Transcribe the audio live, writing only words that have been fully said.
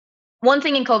one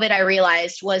thing in COVID I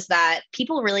realized was that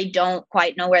people really don't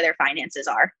quite know where their finances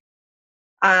are.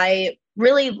 I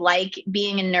really like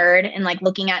being a nerd and like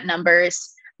looking at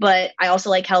numbers, but I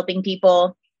also like helping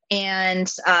people. And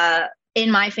in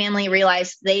my family,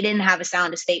 realized they didn't have a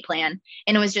sound estate plan.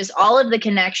 And it was just all of the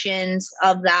connections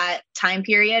of that time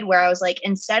period where I was like,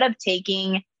 instead of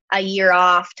taking a year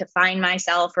off to find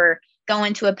myself or go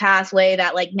into a pathway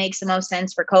that like makes the most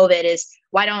sense for COVID, is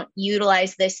why don't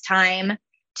utilize this time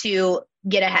to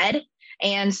get ahead?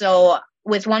 And so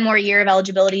with one more year of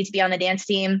eligibility to be on the dance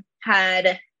team,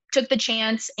 took the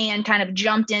chance and kind of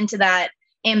jumped into that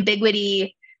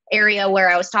ambiguity area where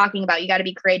I was talking about, you got to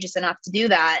be courageous enough to do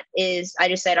that. Is I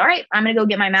just said, all right, I'm going to go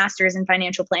get my master's in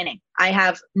financial planning. I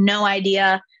have no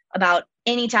idea about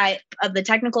any type of the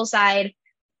technical side,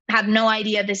 have no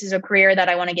idea if this is a career that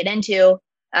I want to get into,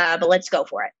 but let's go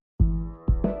for it.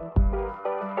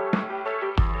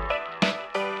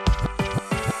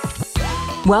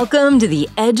 Welcome to the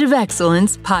Edge of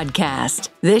Excellence podcast.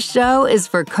 This show is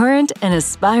for current and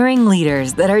aspiring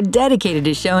leaders that are dedicated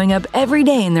to showing up every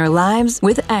day in their lives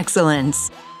with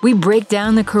excellence. We break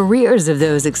down the careers of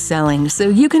those excelling so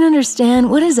you can understand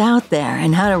what is out there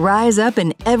and how to rise up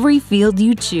in every field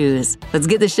you choose. Let's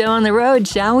get the show on the road,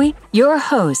 shall we? Your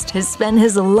host has spent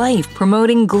his life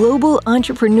promoting global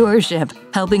entrepreneurship,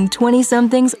 helping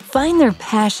 20-somethings find their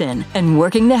passion, and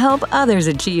working to help others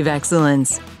achieve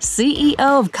excellence. CEO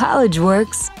of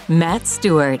CollegeWorks, Matt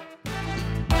Stewart.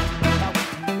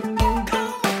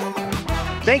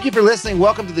 Thank you for listening.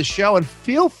 Welcome to the show, and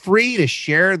feel free to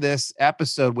share this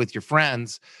episode with your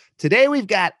friends. Today, we've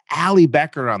got Allie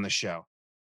Becker on the show.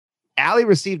 Allie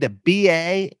received a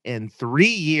BA in 3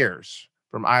 years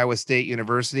from Iowa State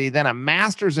University, then a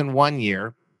master's in 1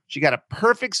 year. She got a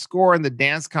perfect score in the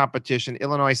dance competition,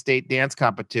 Illinois State dance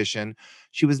competition.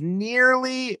 She was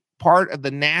nearly part of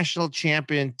the national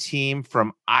champion team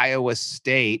from Iowa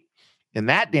State in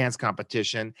that dance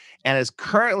competition, and is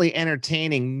currently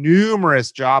entertaining numerous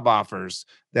job offers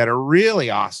that are really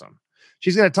awesome.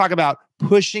 She's going to talk about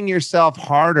pushing yourself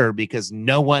harder because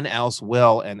no one else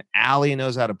will, and Allie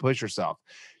knows how to push herself.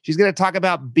 She's going to talk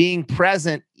about being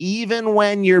present even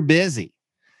when you're busy.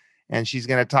 And she's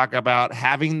going to talk about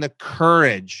having the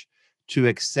courage to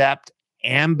accept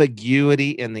ambiguity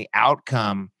in the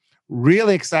outcome.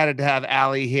 Really excited to have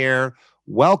Allie here.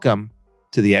 Welcome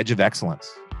to the Edge of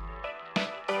Excellence.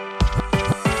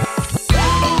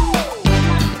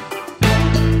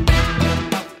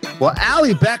 Well,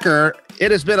 Allie Becker,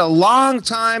 it has been a long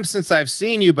time since I've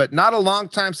seen you, but not a long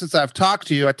time since I've talked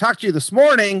to you. I talked to you this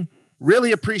morning.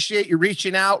 Really appreciate you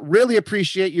reaching out. Really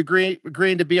appreciate you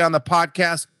agreeing to be on the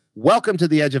podcast. Welcome to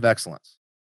the Edge of Excellence.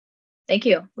 Thank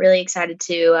you. Really excited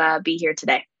to be here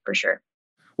today, for sure.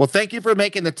 Well, thank you for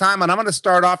making the time. And I'm going to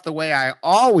start off the way I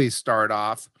always start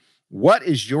off. What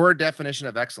is your definition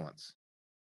of excellence?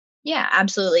 Yeah,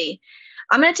 absolutely.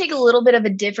 I'm going to take a little bit of a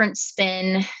different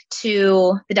spin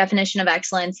to the definition of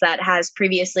excellence that has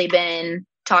previously been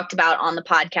talked about on the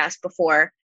podcast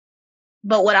before.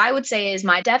 But what I would say is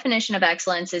my definition of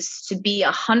excellence is to be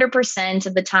 100%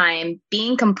 of the time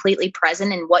being completely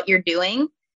present in what you're doing.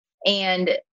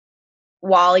 And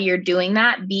while you're doing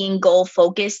that, being goal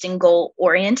focused and goal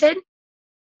oriented.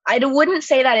 I wouldn't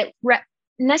say that it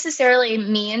necessarily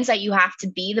means that you have to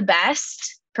be the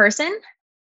best person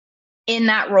in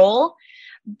that role,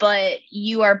 but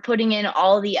you are putting in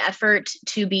all the effort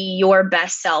to be your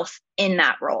best self in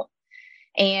that role.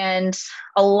 And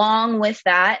along with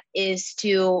that is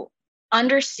to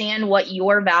understand what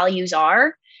your values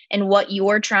are and what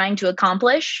you're trying to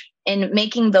accomplish and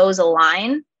making those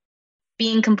align,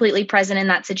 being completely present in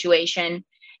that situation.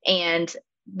 And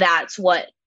that's what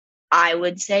I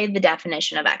would say the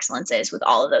definition of excellence is, with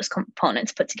all of those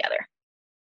components put together.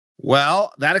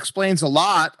 Well, that explains a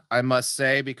lot, I must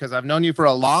say, because I've known you for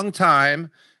a long time,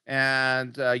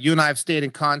 and you and I have stayed in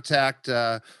contact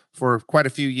for quite a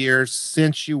few years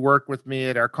since you worked with me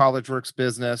at our CollegeWorks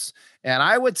business. And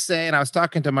I would say, and I was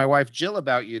talking to my wife, Jill,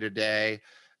 about you today,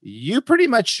 you pretty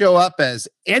much show up as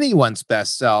anyone's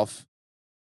best self.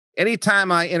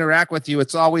 Anytime I interact with you,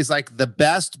 it's always like the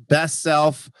best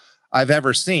self I've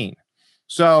ever seen.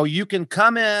 So you can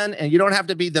come in and you don't have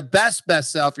to be the best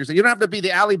self. You don't have to be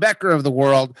the Allie Becker of the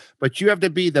world, but you have to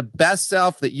be the best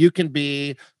self that you can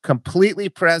be, completely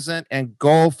present and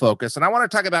goal focused. And I want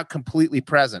to talk about completely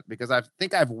present because I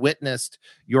think I've witnessed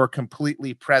your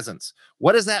completely presence.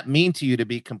 What does that mean to you to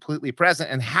be completely present?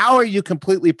 And how are you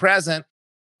completely present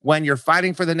when you're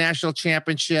fighting for the national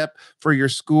championship for your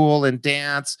school and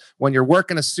dance, when you're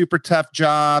working a super tough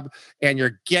job and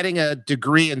you're getting a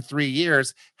degree in 3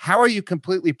 years? How are you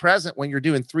completely present when you're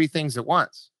doing three things at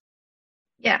once?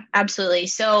 Yeah, absolutely.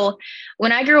 So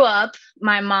when I grew up,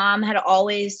 my mom had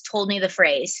always told me the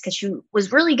phrase because she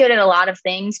was really good at a lot of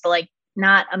things, but like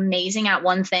not amazing at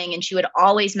one thing. And she would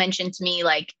always mention to me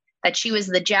like that she was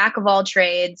the jack of all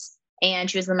trades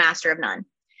and she was the master of none.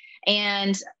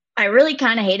 And I really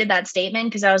kind of hated that statement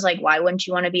because I was like, why wouldn't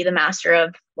you want to be the master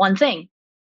of one thing?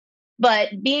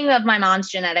 But being of my mom's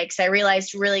genetics, I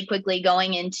realized really quickly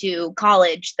going into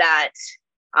college that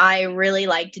I really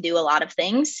like to do a lot of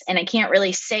things and I can't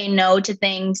really say no to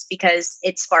things because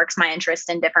it sparks my interest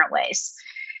in different ways.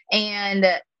 And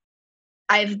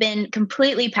I've been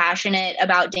completely passionate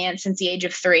about dance since the age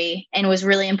of 3 and it was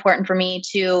really important for me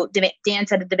to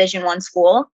dance at a Division 1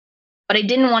 school. But I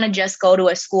didn't want to just go to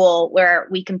a school where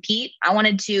we compete. I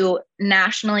wanted to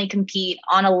nationally compete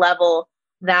on a level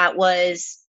that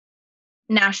was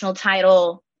national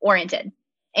title oriented.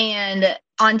 And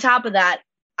on top of that,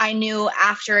 I knew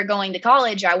after going to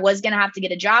college, I was going to have to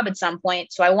get a job at some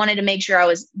point. So I wanted to make sure I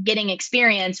was getting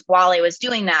experience while I was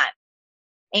doing that.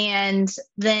 And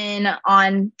then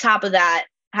on top of that,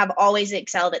 have always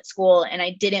excelled at school. And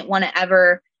I didn't want to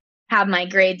ever have my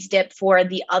grades dip for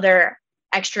the other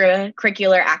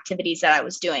extracurricular activities that I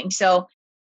was doing. So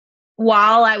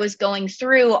while I was going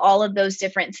through all of those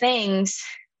different things,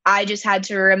 I just had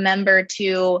to remember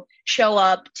to show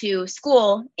up to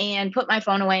school and put my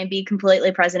phone away and be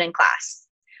completely present in class.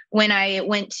 When I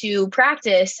went to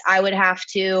practice, I would have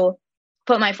to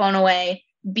put my phone away,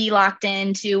 be locked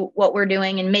into what we're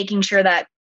doing and making sure that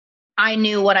I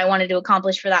knew what I wanted to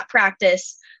accomplish for that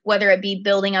practice, whether it be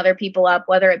building other people up,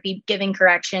 whether it be giving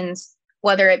corrections,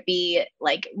 whether it be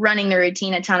like running the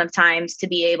routine a ton of times to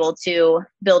be able to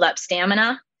build up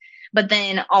stamina. But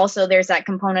then also there's that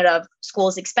component of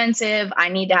school's expensive. I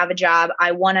need to have a job.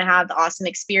 I want to have the awesome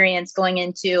experience going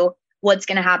into what's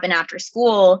going to happen after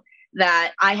school,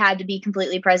 that I had to be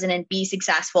completely present and be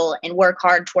successful and work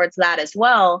hard towards that as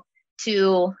well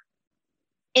to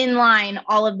inline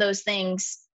all of those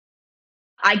things.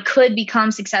 I could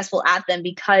become successful at them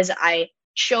because I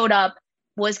showed up,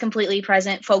 was completely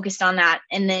present, focused on that,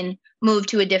 and then moved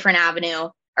to a different avenue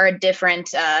or a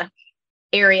different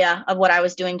area of what I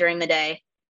was doing during the day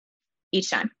each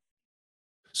time.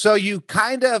 So you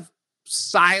kind of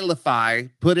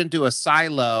put into a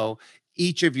silo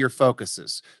each of your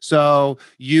focuses. So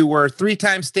you were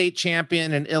 3-time state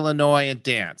champion in Illinois in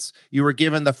dance. You were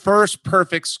given the first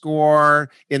perfect score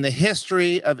in the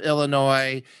history of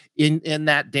Illinois in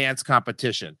that dance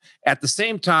competition. At the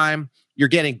same time, you're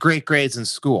getting great grades in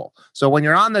school. So when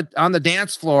you're on the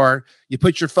dance floor, you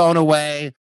put your phone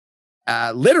away.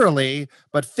 Literally,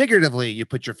 but figuratively, you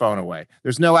put your phone away.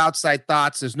 There's no outside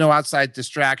thoughts. There's no outside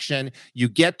distraction. You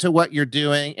get to what you're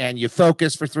doing and you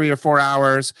focus for 3 or 4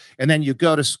 hours. And then you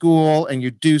go to school and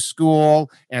you do school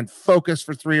and focus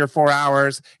for 3 or 4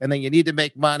 hours. And then you need to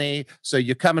make money. So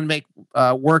you come and make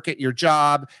work at your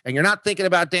job. And you're not thinking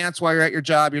about dance while you're at your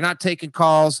job. You're not taking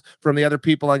calls from the other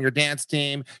people on your dance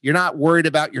team. You're not worried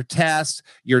about your tests.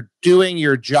 You're doing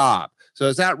your job. So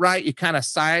is that right? You kind of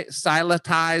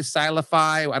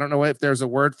silify. I don't know if there's a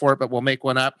word for it, but we'll make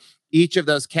one up. Each of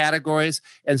those categories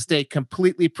and stay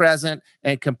completely present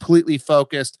and completely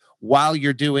focused while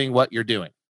you're doing what you're doing.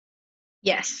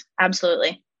 Yes,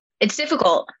 absolutely. It's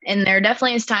difficult. And there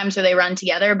definitely is times where they run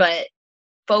together, but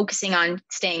focusing on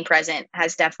staying present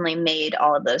has definitely made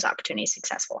all of those opportunities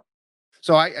successful.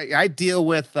 So I deal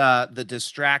with the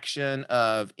distraction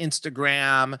of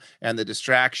Instagram and the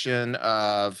distraction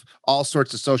of all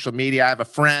sorts of social media. I have a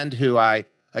friend who I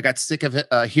got sick of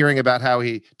hearing about how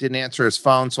he didn't answer his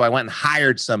phone. So I went and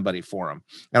hired somebody for him.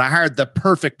 And I hired the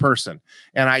perfect person.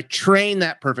 And I trained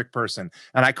that perfect person.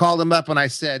 And I called him up and I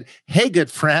said, hey, good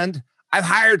friend, I've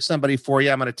hired somebody for you.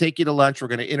 I'm going to take you to lunch. We're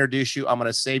going to introduce you. I'm going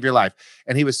to save your life.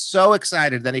 And he was so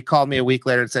excited. Then he called me a week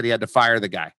later and said he had to fire the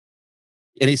guy.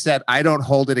 And he said, I don't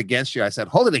hold it against you. I said,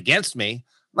 hold it against me. I'm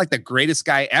like the greatest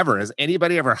guy ever. Has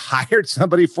anybody ever hired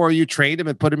somebody for you, trained him,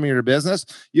 and put him in your business?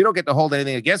 You don't get to hold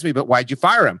anything against me, but why'd you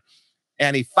fire him?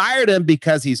 And he fired him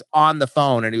because he's on the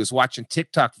phone and he was watching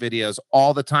TikTok videos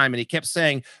all the time. And he kept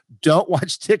saying, don't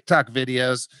watch TikTok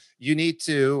videos. You need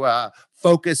to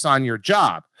focus on your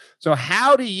job. So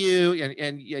how do you,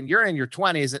 and you're in your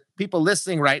 20s, people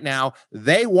listening right now,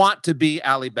 they want to be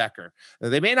Ali Becker.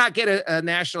 They may not get a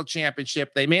national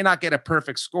championship. They may not get a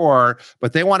perfect score,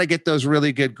 but they want to get those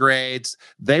really good grades.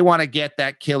 They want to get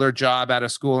that killer job out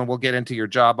of school, and we'll get into your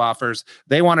job offers.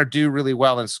 They want to do really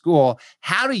well in school.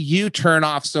 How do you turn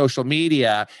off social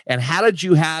media? And how did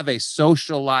you have a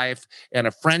social life and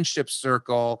a friendship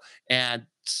circle and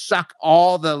suck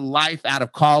all the life out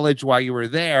of college while you were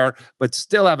there, but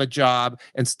still have a job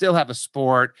and still have a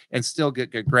sport and still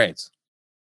get good grades?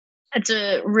 It's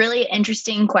a really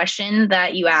interesting question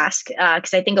that you ask,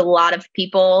 because I think a lot of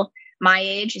people my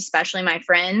age, especially my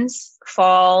friends,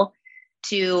 fall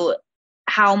to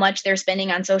how much they're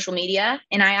spending on social media.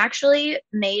 And I actually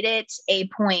made it a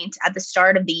point at the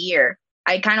start of the year.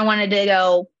 I kind of wanted to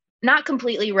go not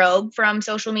completely rogue from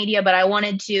social media, but I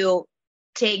wanted to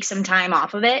take some time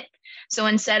off of it. So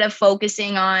instead of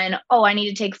focusing on, oh, I need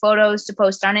to take photos to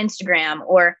post on Instagram,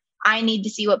 or I need to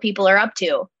see what people are up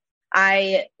to,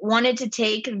 I wanted to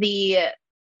take the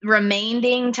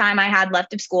remaining time I had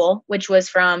left of school, which was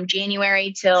from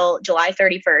January till July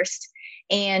 31st,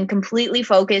 and completely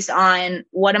focus on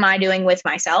what am I doing with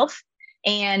myself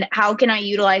and how can I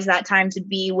utilize that time to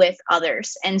be with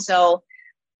others. And so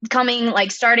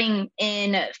starting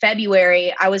in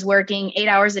February, I was working 8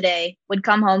 hours a day, would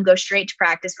come home, go straight to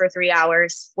practice for 3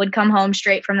 hours, would come home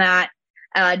straight from that,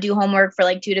 do homework for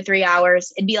like 2 to 3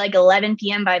 hours. It'd be like 11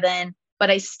 p.m. by then,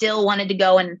 but I still wanted to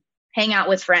go and hang out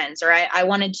with friends, or I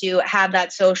wanted to have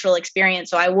that social experience.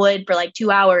 So I would, for like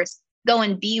 2 hours, go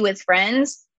and be with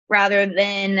friends rather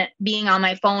than being on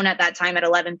my phone at that time at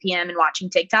 11 p.m. and watching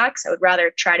TikToks. I would rather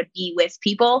try to be with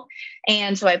people.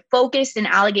 And so I focused and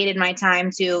allocated my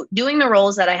time to doing the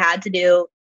roles that I had to do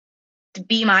to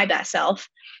be my best self,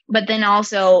 but then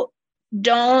also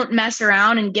don't mess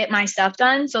around and get my stuff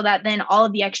done, so that then all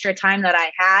of the extra time that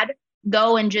I had,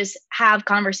 go and just have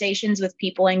conversations with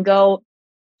people and go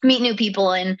meet new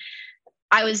people. And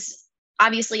I was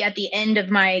obviously at the end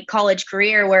of my college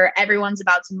career where everyone's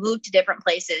about to move to different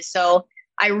places. So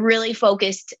I really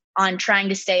focused on trying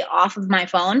to stay off of my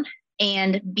phone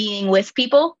and being with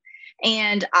people.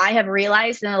 And I have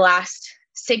realized in the last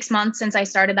 6 months since I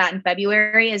started that in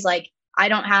February is like, I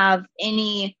don't have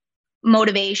any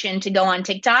motivation to go on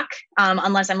TikTok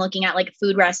unless I'm looking at like a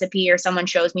food recipe or someone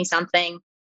shows me something.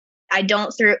 I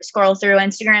don't scroll through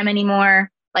Instagram anymore.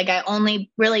 Like, I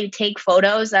only really take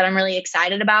photos that I'm really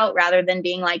excited about rather than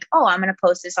being like, oh, I'm going to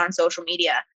post this on social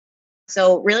media.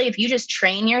 So really, if you just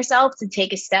train yourself to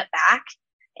take a step back,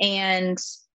 and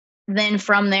then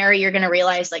from there, you're going to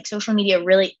realize like social media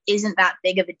really isn't that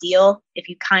big of a deal if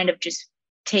you kind of just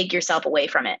take yourself away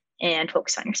from it and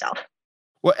focus on yourself.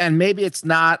 Well, and maybe it's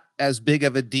not as big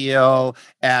of a deal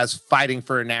as fighting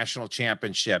for a national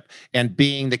championship and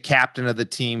being the captain of the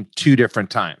team 2 different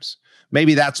times.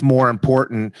 Maybe that's more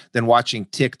important than watching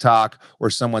TikTok or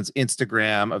someone's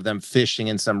Instagram of them fishing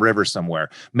in some river somewhere.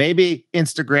 Maybe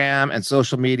Instagram and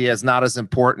social media is not as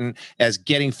important as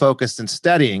getting focused and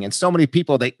studying. And so many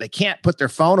people, they can't put their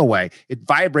phone away. It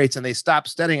vibrates and they stop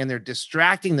studying and they're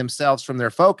distracting themselves from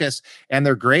their focus and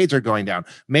their grades are going down.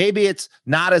 Maybe it's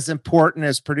not as important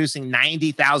as producing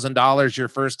 $90,000 your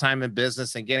first time in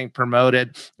business and getting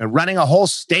promoted and running a whole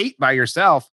state by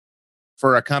yourself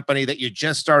for a company that you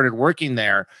just started working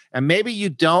there. And maybe you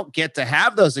don't get to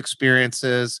have those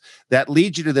experiences that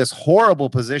lead you to this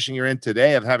horrible position you're in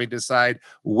today of having to decide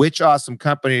which awesome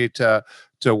company to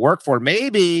work for.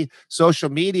 Maybe social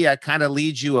media kind of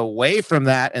leads you away from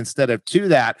that instead of to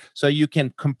that. So you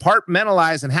can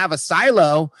compartmentalize and have a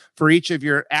silo for each of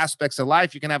your aspects of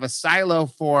life. You can have a silo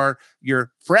for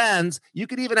your friends. You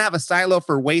could even have a silo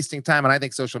for wasting time. And I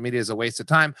think social media is a waste of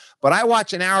time. But I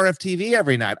watch an hour of TV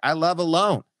every night. I love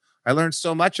Alone. I learned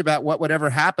so much about what would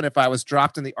ever happen if I was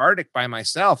dropped in the Arctic by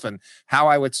myself and how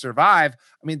I would survive.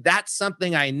 I mean, that's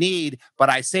something I need,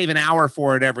 but I save an hour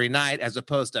for it every night as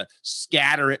opposed to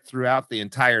scatter it throughout the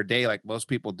entire day like most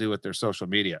people do with their social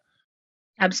media.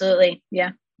 Absolutely.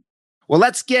 Yeah. Well,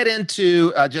 let's get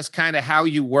into just kind of how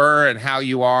you were and how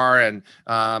you are. And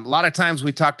a lot of times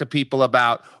we talk to people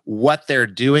about what they're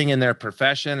doing in their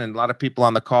profession. And a lot of people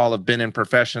on the call have been in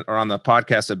profession, or on the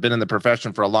podcast have been in the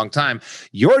profession for a long time.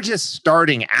 You're just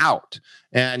starting out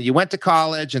and you went to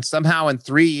college, and somehow in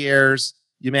 3 years,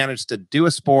 you managed to do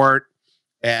a sport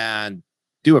and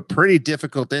do a pretty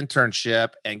difficult internship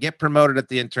and get promoted at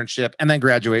the internship and then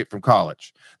graduate from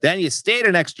college. Then you stayed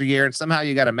an extra year and somehow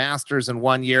you got a master's in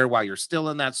 1 year while you're still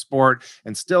in that sport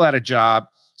and still at a job.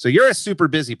 So you're a super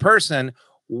busy person.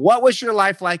 What was your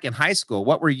life like in high school?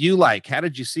 What were you like? How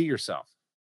did you see yourself?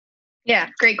 Yeah,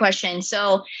 great question.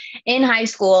 So in high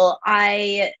school,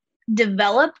 I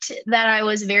developed that I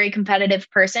was a very competitive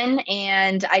person,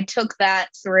 and I took that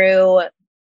through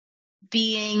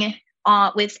being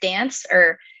with dance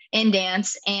or in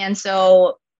dance. And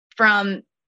so from,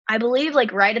 I believe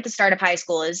like right at the start of high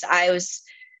school, is I was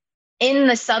in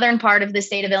the southern part of the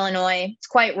state of Illinois. It's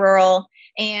quite rural.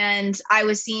 And I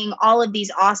was seeing all of these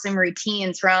awesome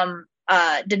routines from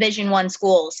Division I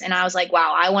schools. And I was like,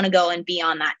 wow, I want to go and be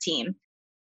on that team.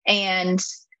 And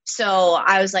so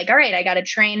I was like, all right, I got to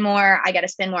train more. I got to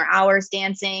spend more hours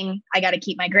dancing. I got to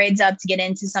keep my grades up to get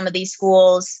into some of these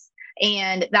schools.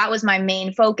 And that was my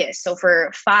main focus. So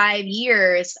for 5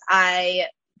 years, I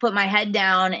put my head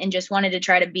down and just wanted to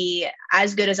try to be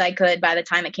as good as I could by the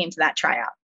time it came to that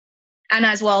tryout. And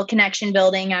as well, connection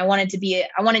building. I wanted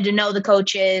to know the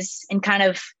coaches and kind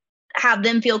of have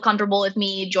them feel comfortable with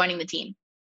me joining the team.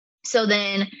 So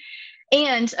then,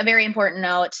 and a very important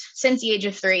note, since the age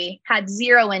of 3, had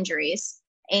 0 injuries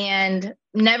and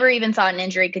never even thought an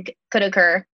injury could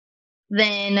occur.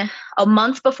 Then a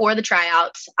month before the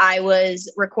tryouts, I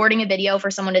was recording a video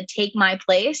for someone to take my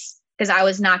place because I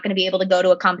was not going to be able to go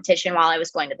to a competition while I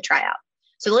was going to the tryout.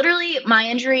 So literally my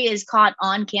injury is caught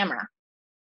on camera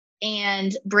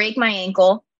and break my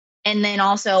ankle. And then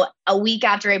also a week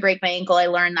after I break my ankle, I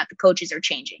learned that the coaches are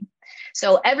changing.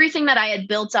 So everything that I had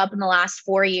built up in the last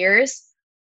 4 years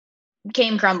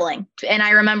came crumbling. And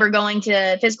I remember going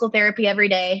to physical therapy every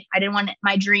day. I didn't want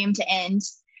my dream to end.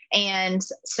 And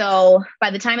so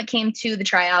by the time it came to the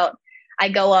tryout, I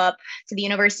go up to the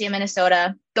University of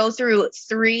Minnesota, go through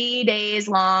 3 days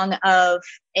long of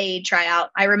a tryout.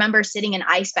 I remember sitting in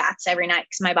ice baths every night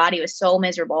because my body was so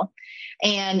miserable,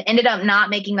 and ended up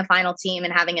not making the final team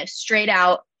and having a straight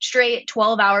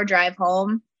 12-hour drive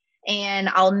home. And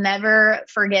I'll never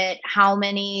forget how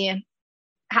much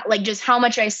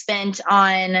I spent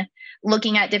on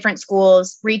looking at different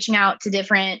schools, reaching out to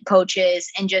different coaches,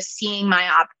 and just seeing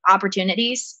my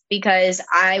opportunities, because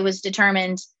I was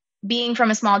determined. Being from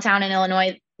a small town in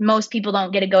Illinois, most people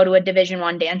don't get to go to a Division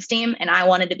I dance team, and I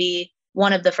wanted to be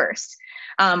one of the first,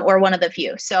 or one of the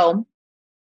few. So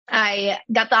I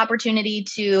got the opportunity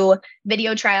to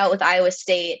video try out with Iowa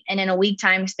State, and in a week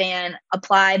time span,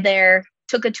 applied there,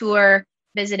 took a tour,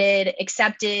 visited,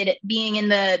 accepted being in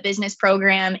the business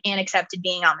program, and accepted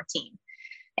being on the team.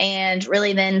 And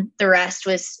really then the rest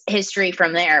was history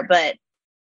from there. But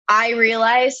I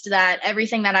realized that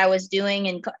everything that I was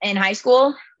doing in high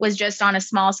school was just on a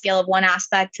small scale of one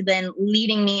aspect, to then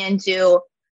leading me into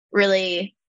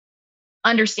really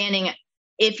understanding,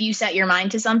 if you set your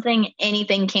mind to something,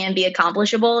 anything can be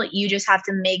accomplishable. You just have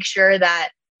to make sure that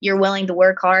you're willing to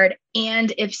work hard.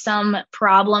 And if some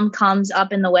problem comes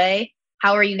up in the way,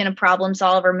 how are you going to problem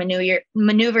solve or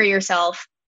maneuver yourself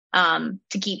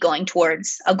to keep going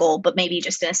towards a goal, but maybe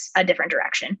just in a different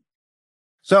direction?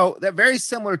 So they're very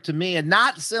similar to me, and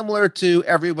not similar to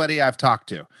everybody I've talked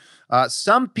to.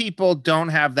 Some people don't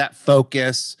have that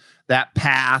focus, that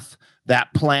path,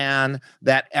 that plan,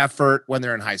 that effort when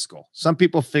they're in high school. Some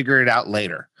people figure it out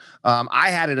later.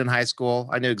 I had it in high school.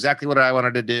 I knew exactly what I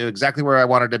wanted to do, exactly where I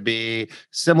wanted to be,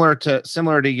 similar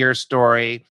to your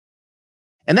story.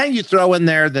 And then you throw in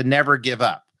there the never give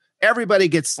up. Everybody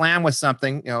gets slammed with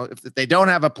something. If they don't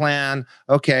have a plan,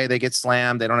 okay, they get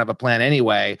slammed. They don't have a plan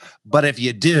anyway. But if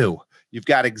you do, you've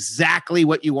got exactly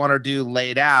what you want to do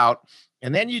laid out,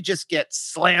 and then you just get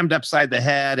slammed upside the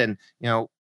head, and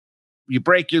you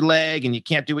break your leg and you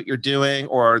can't do what you're doing,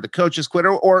 or the coaches quit,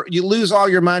 or you lose all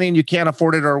your money and you can't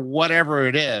afford it, or whatever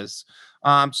it is.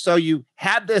 So you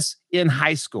had this in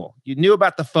high school. You knew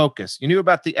about the focus. You knew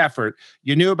about the effort.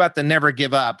 You knew about the never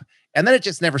give up. And then it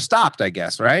just never stopped, I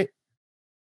guess, right?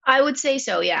 I would say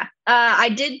so, yeah. I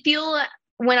did feel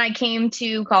when I came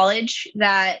to college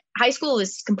that high school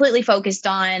was completely focused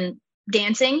on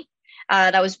dancing.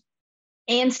 That was,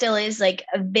 and still is, like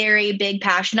a very big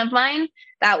passion of mine,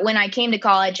 that when I came to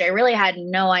college, I really had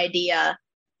no idea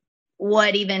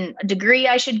what even degree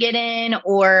I should get in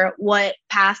or what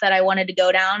path that I wanted to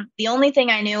go down. The only thing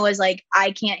I knew was, like,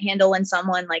 I can't handle when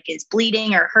someone is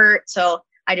bleeding or hurt. So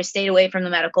I just stayed away from the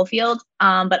medical field.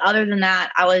 But other than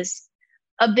that, I was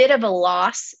a bit of a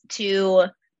loss to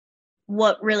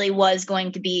what really was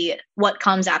going to be what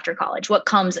comes after college, what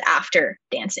comes after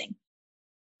dancing.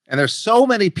 And there's so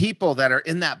many people that are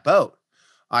in that boat.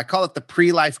 I call it the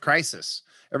pre-life crisis.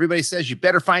 Everybody says you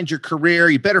better find your career.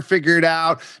 You better figure it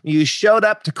out. You showed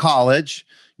up to college.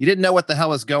 You didn't know what the hell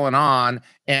was going on.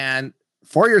 And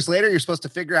 4 years later, you're supposed to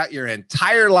figure out your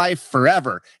entire life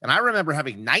forever. And I remember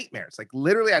having nightmares. Like,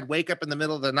 literally, I'd wake up in the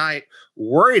middle of the night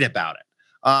worried about it.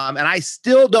 And I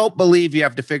still don't believe you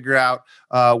have to figure out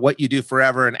what you do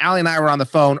forever. And Allie and I were on the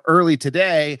phone early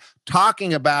today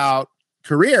talking about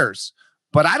careers,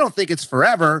 but I don't think it's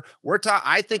forever.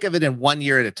 I think of it in 1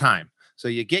 year at a time. So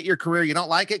you get your career, you don't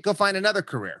like it, go find another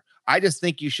career. I just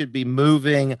think you should be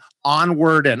moving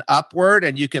onward and upward,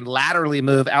 and you can laterally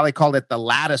move. Allie called it the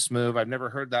lattice move. I've never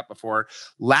heard that before.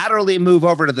 Laterally move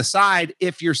over to the side.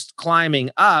 If you're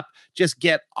climbing up, just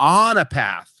get on a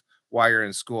path while you're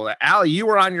in school. Allie, you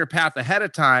were on your path ahead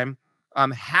of time.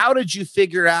 How did you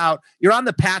figure out, you're on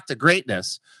the path to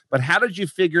greatness, but how did you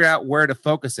figure out where to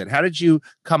focus it? How did you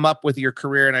come up with your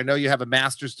career? And I know you have a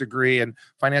master's degree in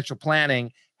financial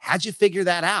planning. How'd you figure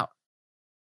that out?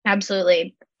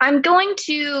 Absolutely. I'm going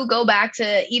to go back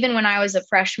to even when I was a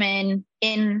freshman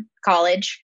in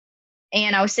college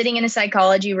and I was sitting in a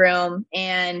psychology room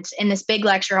and in this big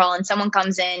lecture hall, and someone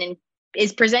comes in and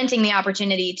is presenting the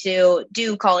opportunity to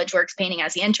do College Works painting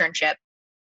as the internship.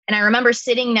 And I remember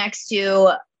sitting next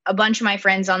to a bunch of my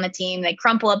friends on the team. They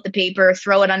crumple up the paper,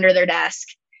 throw it under their desk.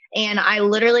 And I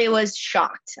literally was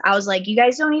shocked. I was like, you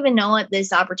guys don't even know what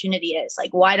this opportunity is.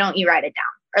 Like, why don't you write it down?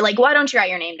 Or like, why don't you write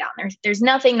your name down? There's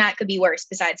nothing that could be worse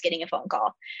besides getting a phone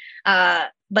call.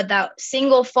 But that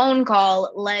single phone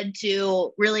call led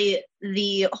to really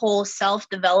the whole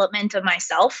self-development of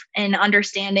myself and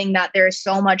understanding that there's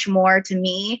so much more to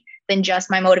me than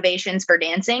just my motivations for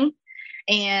dancing.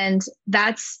 And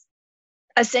that's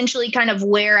essentially kind of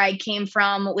where I came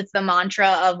from with the mantra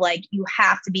of like, you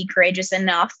have to be courageous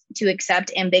enough to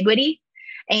accept ambiguity.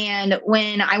 And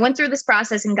when I went through this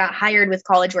process and got hired with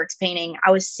College Works Painting,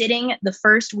 I was sitting the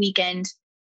first weekend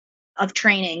of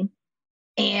training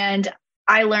and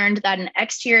I learned that an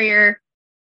exterior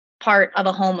part of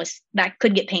a home was that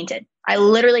could get painted. I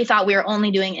literally thought we were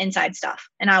only doing inside stuff.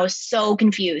 And I was so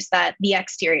confused that the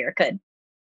exterior could.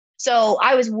 So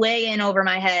I was way in over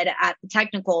my head at the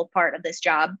technical part of this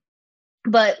job,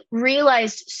 but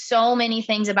realized so many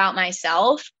things about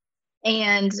myself.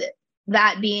 And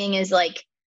that being is like,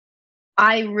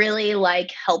 I really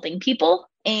like helping people.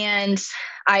 And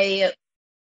I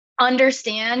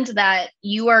understand that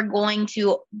you are going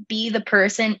to be the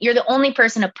person, you're the only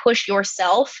person to push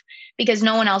yourself because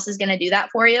no one else is going to do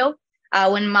that for you.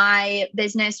 When my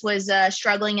business was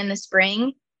struggling in the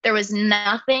spring, there was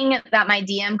nothing that my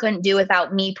DM couldn't do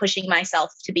without me pushing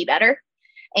myself to be better.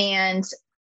 And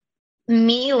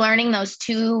me learning those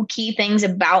two key things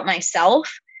about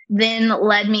myself then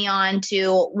led me on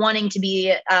to wanting to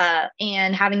be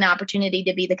and having the opportunity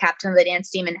to be the captain of the dance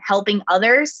team and helping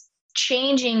others,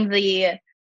 changing the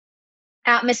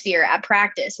atmosphere at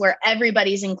practice where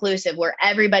everybody's inclusive, where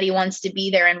everybody wants to be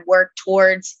there and work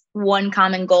towards one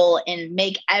common goal and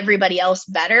make everybody else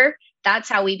better. That's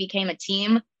how we became a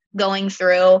team going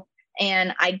through.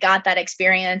 And I got that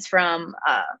experience from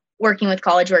working with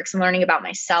College Works and learning about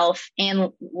myself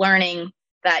and learning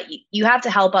that you have to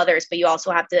help others, but you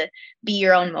also have to be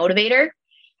your own motivator.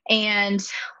 And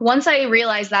once I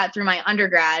realized that through my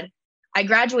undergrad, I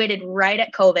graduated right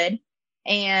at COVID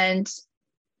and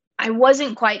I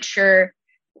wasn't quite sure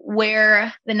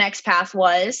where the next path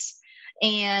was.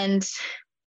 And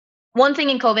one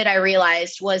thing in COVID I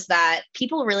realized was that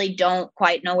people really don't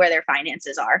quite know where their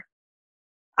finances are.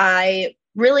 I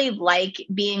really like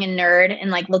being a nerd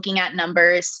and like looking at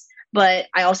numbers, but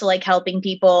I also like helping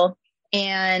people.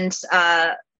 And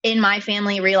in my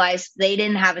family realized they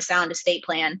didn't have a sound estate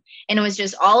plan. And it was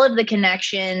just all of the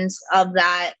connections of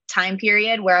that time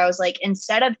period where I was like,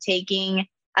 instead of taking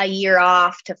a year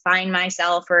off to find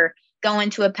myself or go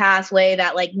into a pathway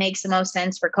that like makes the most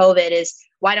sense for COVID, is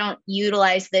why don't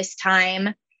utilize this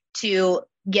time to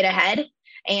get ahead?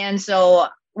 And so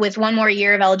with one more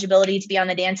year of eligibility to be on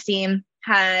the dance team,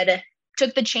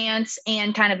 took the chance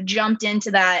and kind of jumped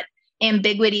into that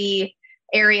ambiguity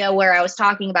area where I was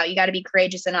talking about, you got to be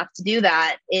courageous enough to do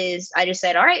that. Is I just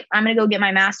said, all right, I'm going to go get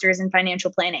my master's in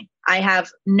financial planning. I have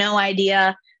no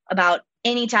idea about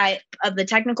any type of the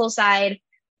technical side,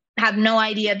 have no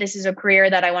idea if this is a career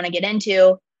that I want to get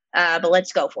into, but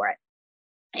let's go for it.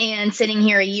 And sitting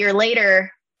here a year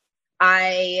later,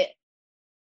 I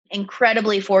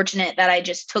incredibly fortunate that I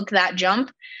just took that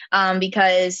jump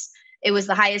because it was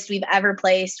the highest we've ever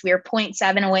placed. We were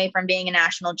 0.7 away from being a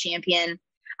national champion.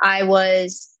 I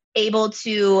was able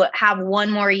to have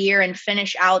one more year and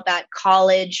finish out that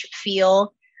college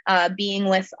feel, being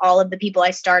with all of the people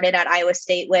I started at Iowa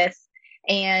State with,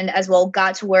 and as well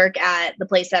got to work at the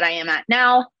place that I am at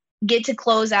now, get to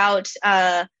close out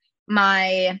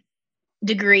my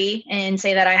degree and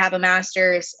say that I have a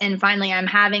master's. And finally, I'm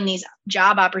having these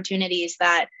job opportunities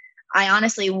that I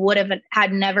honestly would have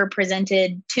had never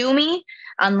presented to me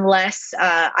unless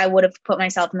I would have put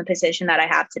myself in the position that I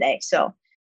have today. So.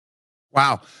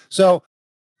 Wow. So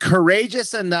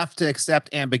courageous enough to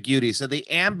accept ambiguity. So the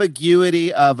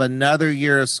ambiguity of another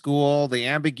year of school,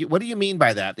 what do you mean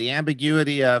by that? The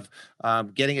ambiguity of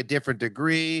getting a different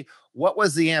degree. What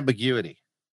was the ambiguity?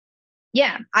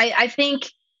 Yeah, I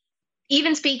think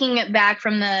even speaking it back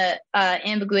from the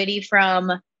ambiguity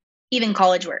from even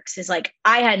College Works is like,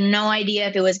 I had no idea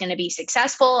if it was going to be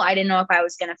successful. I didn't know if I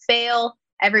was going to fail.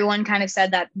 Everyone kind of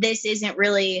said that this isn't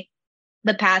really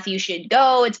the path you should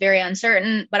go. It's very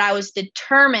uncertain, but I was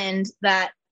determined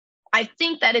that I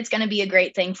think that it's going to be a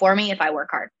great thing for me if I work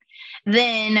hard.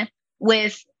 Then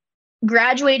with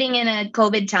graduating in a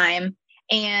COVID time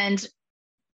and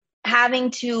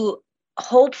having to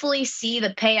hopefully see the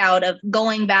payout of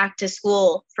going back to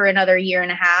school for another year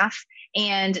and a half.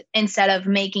 And instead of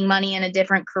making money in a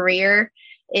different career,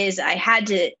 is I had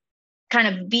to kind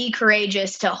of be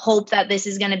courageous to hope that this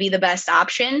is going to be the best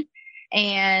option.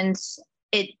 And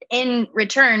it in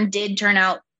return did turn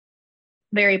out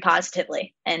very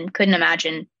positively, and couldn't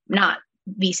imagine not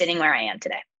be sitting where I am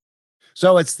today.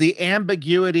 So it's the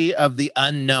ambiguity of the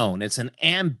unknown. It's an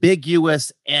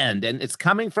ambiguous end, and it's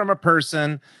coming from a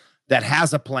person that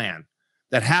has a plan,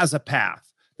 that has a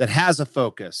path, that has a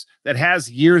focus, that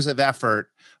has years of effort,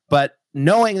 but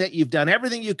knowing that you've done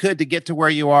everything you could to get to where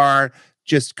you are,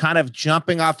 just kind of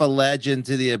jumping off a ledge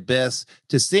into the abyss,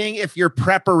 to seeing if your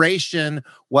preparation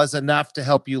was enough to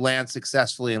help you land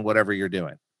successfully in whatever you're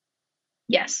doing.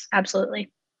 Yes, absolutely.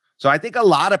 So I think a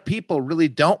lot of people really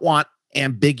don't want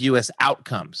ambiguous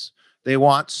outcomes. They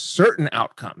want certain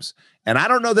outcomes. And I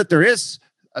don't know that there is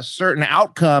a certain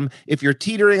outcome. If you're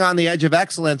teetering on the edge of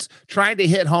excellence, trying to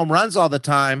hit home runs all the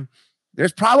time,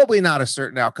 there's probably not a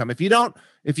certain outcome. If you don't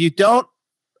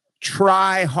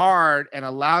try hard and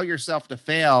allow yourself to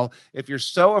fail, if you're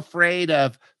so afraid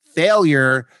of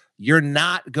failure, you're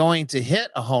not going to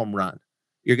hit a home run.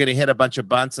 You're going to hit a bunch of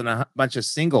bunts and a bunch of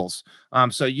singles.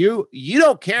 So you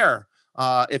don't care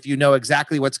if you know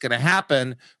exactly what's going to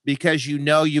happen, because you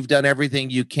know you've done everything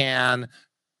you can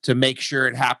to make sure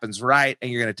it happens right,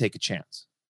 and you're going to take a chance.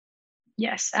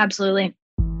 Yes, absolutely.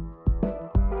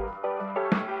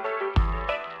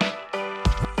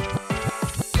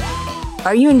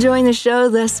 Are you enjoying the show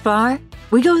thus far?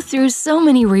 We go through so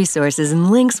many resources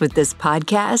and links with this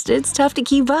podcast, it's tough to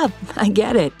keep up. I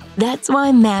get it. That's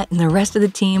why Matt and the rest of the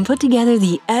team put together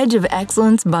the Edge of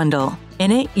Excellence bundle.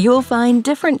 In it, you'll find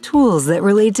different tools that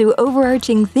relate to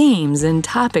overarching themes and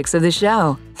topics of the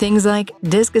show. Things like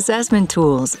DISC assessment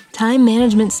tools, time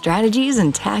management strategies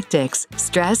and tactics,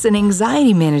 stress and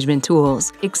anxiety management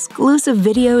tools, exclusive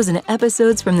videos and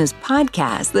episodes from this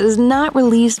podcast that is not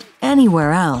released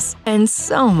anywhere else, and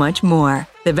so much more.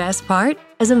 The best part?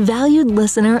 As a valued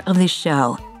listener of the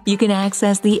show, you can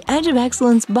access the Edge of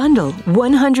Excellence bundle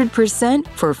 100%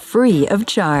 for free of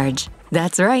charge.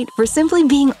 That's right, for simply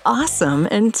being awesome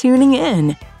and tuning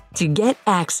in. To get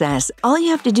access, all you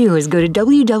have to do is go to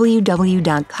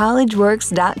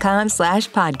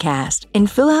www.collegeworks.com/podcast and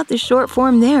fill out the short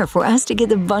form there for us to get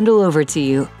the bundle over to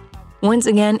you. Once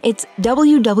again, it's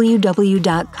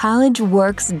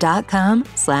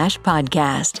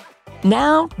www.collegeworks.com/podcast.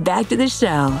 Now, back to the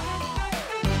show.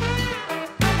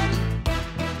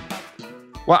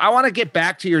 Well, I want to get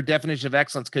back to your definition of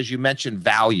excellence because you mentioned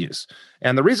values.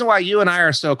 And the reason why you and I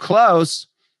are so close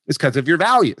is because of your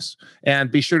values. And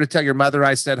be sure to tell your mother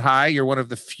I said hi. You're one of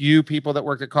the few people that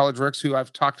work at CollegeWorks who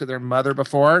I've talked to their mother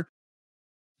before.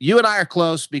 You and I are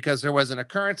close because there was an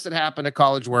occurrence that happened at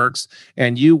CollegeWorks,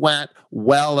 and you went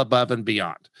well above and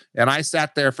beyond. And I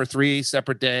sat there for 3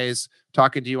 separate days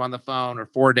talking to you on the phone, or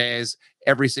 4 days,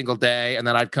 every single day. And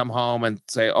then I'd come home and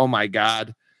say, oh my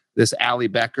God, this Allie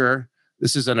Becker,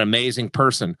 this is an amazing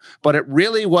person. But it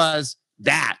really was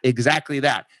that, exactly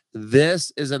that.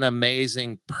 This is an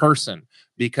amazing person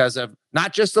because of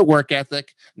not just the work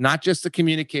ethic, not just the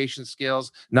communication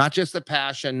skills, not just the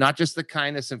passion, not just the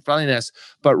kindness and friendliness,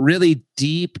 but really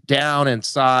deep down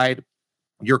inside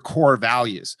your core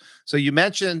values. So you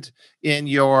mentioned in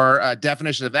your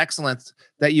definition of excellence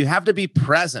that you have to be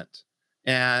present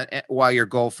and while you're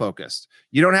goal focused.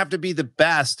 You don't have to be the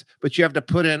best, but you have to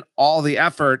put in all the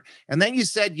effort. And then you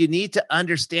said you need to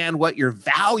understand what your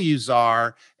values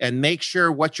are and make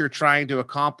sure what you're trying to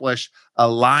accomplish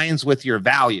aligns with your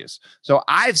values. So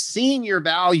I've seen your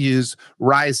values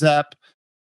rise up,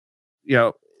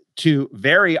 to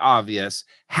very obvious.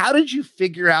 How did you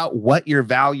figure out what your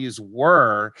values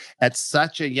were at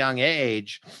such a young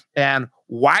age? And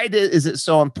why is it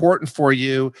so important for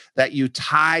you that you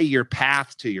tie your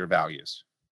path to your values?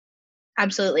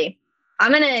 Absolutely.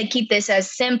 I'm going to keep this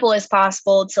as simple as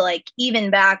possible to even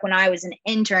back when I was an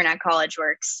intern at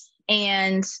CollegeWorks.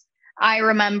 And I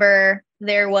remember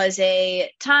there was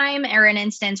a time or an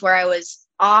instance where I was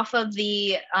off of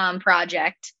the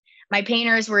project. My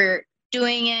painters were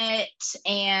doing it,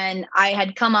 and I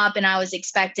had come up and I was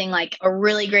expecting a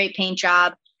really great paint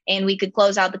job, and we could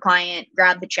close out the client,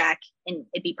 grab the check, and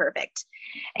it'd be perfect.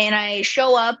 And I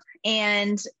show up,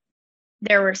 and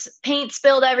there was paint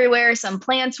spilled everywhere. Some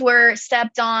plants were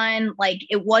stepped on.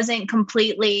 It wasn't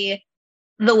completely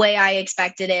the way I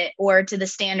expected it or to the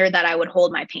standard that I would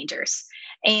hold my painters.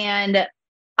 And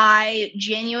I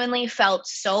genuinely felt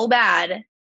so bad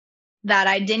that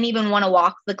I didn't even want to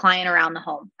walk the client around the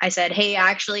home. I said, hey,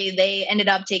 actually, they ended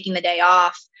up taking the day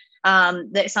off.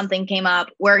 that something came up,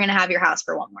 we're going to have your house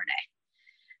for one more day.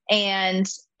 And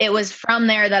it was from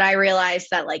there that I realized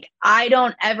that like, I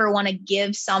don't ever want to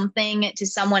give something to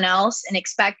someone else and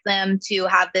expect them to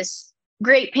have this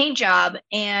great paint job,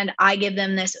 and I give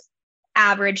them this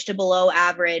average to below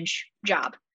average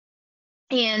job.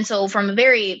 And so from a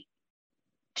very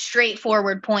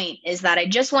straightforward point is that I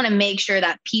just want to make sure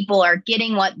that people are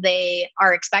getting what they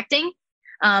are expecting.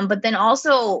 But then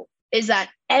also is that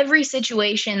every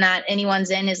situation that anyone's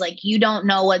in is like, you don't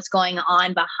know what's going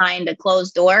on behind a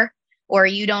closed door, or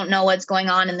you don't know what's going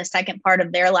on in the second part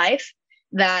of their life,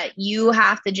 that you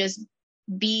have to just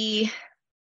be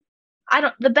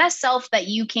the best self that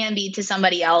you can be to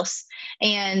somebody else,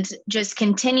 and just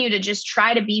continue to just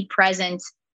try to be present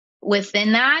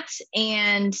within that.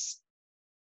 And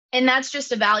that's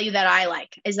just a value that I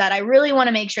like, is that I really want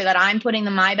to make sure that I'm putting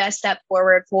my best step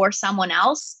forward for someone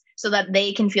else so that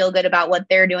they can feel good about what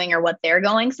they're doing or what they're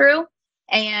going through.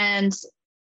 And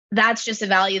that's just a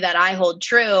value that I hold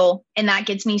true. And that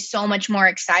gets me so much more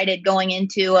excited going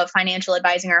into a financial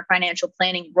advising or a financial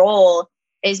planning role,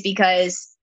 is because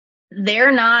they're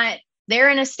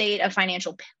in a state of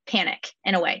financial panic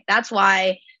in a way. That's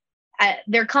why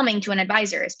they're coming to an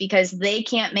advisor, is because they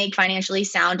can't make financially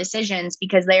sound decisions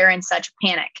because they are in such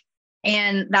panic.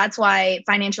 And that's why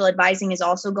financial advising is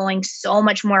also going so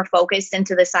much more focused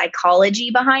into the psychology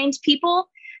behind people,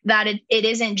 that it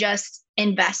isn't just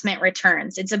investment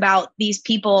returns. It's about these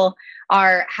people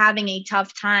are having a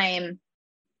tough time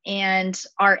and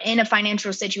are in a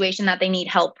financial situation that they need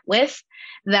help with.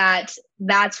 That's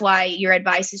why your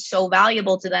advice is so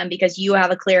valuable to them, because you have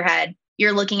a clear head.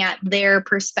 You're looking at their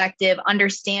perspective,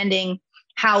 understanding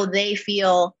how they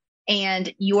feel,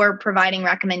 and you're providing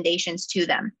recommendations to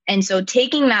them. And so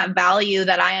taking that value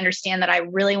that I understand, that I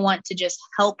really want to just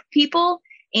help people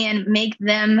and make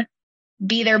them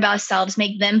be their best selves,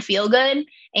 make them feel good,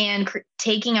 and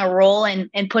taking a role and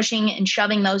pushing and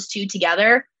shoving those two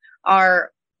together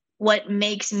are what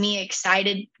makes me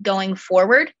excited going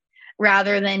forward,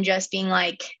 rather than just being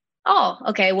like, oh,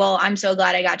 okay, well, I'm so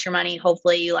glad I got your money.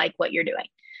 Hopefully you like what you're doing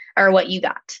or what you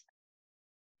got.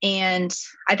 And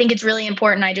I think it's really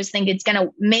important. I just think it's going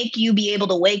to make you be able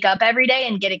to wake up every day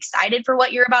and get excited for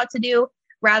what you're about to do,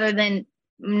 rather than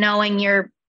knowing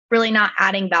you're really not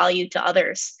adding value to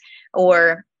others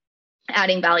or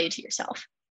adding value to yourself.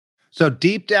 So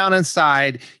deep down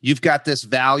inside, you've got this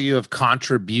value of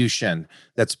contribution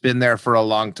that's been there for a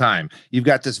long time. You've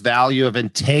got this value of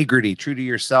integrity, true to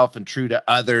yourself and true to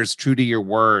others, true to your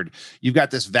word. You've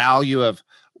got this value of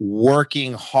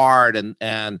working hard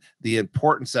and the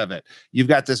importance of it. You've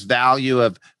got this value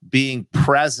of being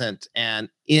present and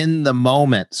in the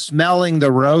moment, smelling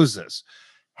the roses.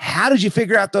 How did you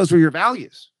figure out those were your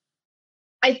values?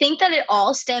 I think that it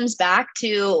all stems back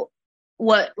to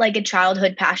what like a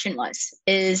childhood passion was,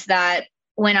 is that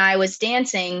when I was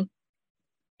dancing,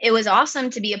 it was awesome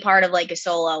to be a part of like a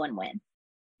solo and win.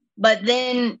 But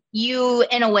then you,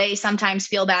 in a way, sometimes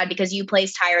feel bad because you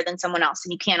placed higher than someone else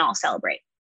and you can't all celebrate.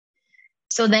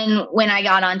 So then when I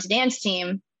got onto dance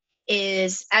team,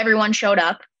 is everyone showed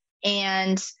up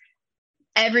and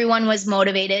everyone was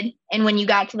motivated. And when you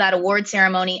got to that award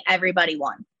ceremony, everybody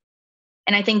won.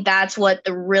 And I think that's what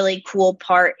the really cool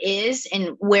part is,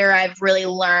 and where I've really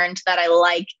learned that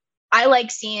I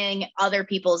like seeing other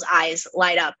people's eyes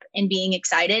light up and being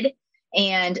excited,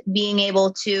 and being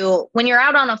able to, when you're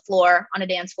out on a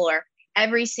dance floor,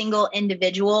 every single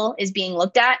individual is being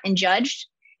looked at and judged.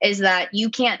 Is that you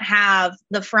can't have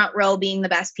the front row being the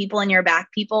best people and your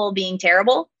back people being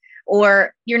terrible,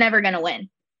 or you're never going to win.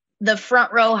 The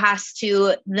front row has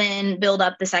to then build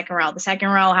up the second row. The second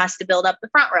row has to build up the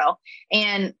front row,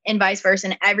 and vice versa.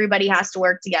 And everybody has to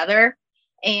work together.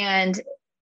 And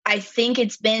I think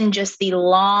it's been just the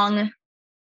long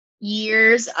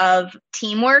years of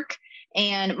teamwork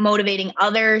and motivating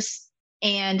others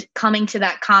and coming to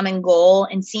that common goal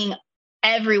and seeing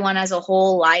everyone as a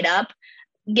whole light up,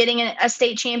 getting a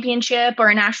state championship or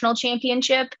a national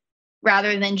championship,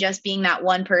 rather than just being that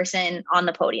one person on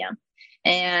the podium.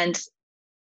 And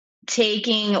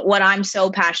taking what I'm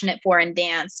so passionate for in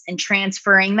dance and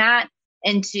transferring that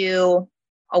into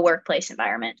a workplace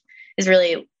environment is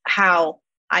really how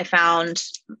I found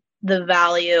the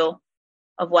value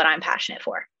of what I'm passionate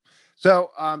for.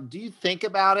 So do you think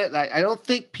about it? I don't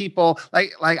think people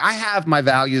like I have my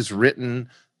values written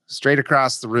straight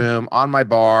across the room on my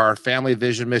bar, family,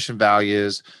 vision, mission,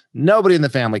 values. Nobody in the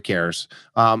family cares.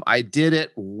 I did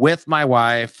it with my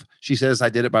wife. She says I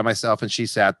did it by myself, and she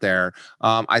sat there.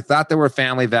 I thought there were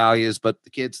family values, but the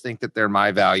kids think that they're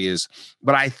my values.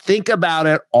 But I think about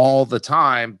it all the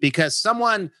time because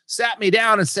someone sat me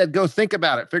down and said, go think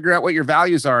about it, figure out what your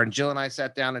values are. And Jill and I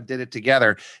sat down and did it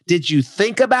together. Did you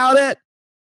think about it?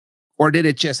 Or did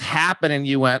it just happen and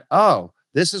you went, oh,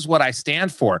 this is what I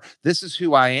stand for. This is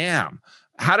who I am.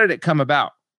 How did it come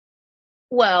about?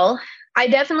 Well, I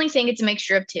definitely think it's a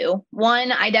mixture of two.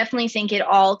 One, I definitely think it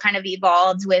all kind of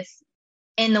evolved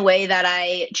in the way that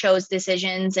I chose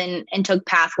decisions and took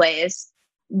pathways.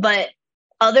 But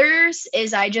others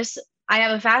is I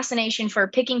have a fascination for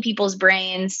picking people's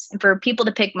brains and for people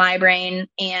to pick my brain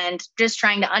and just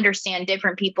trying to understand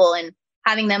different people and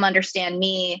having them understand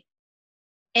me.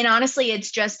 And honestly,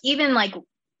 it's just even like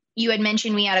you had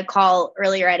mentioned, we had a call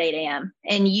earlier at 8 a.m.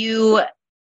 and you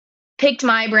picked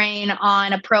my brain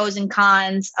on a pros and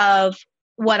cons of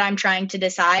what I'm trying to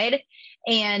decide.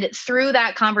 And through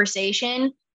that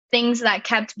conversation, things that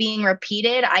kept being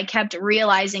repeated, I kept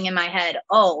realizing in my head,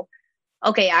 oh,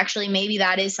 okay, actually, maybe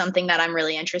that is something that I'm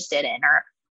really interested in, or,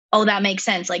 oh, that makes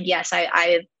sense. Like, yes,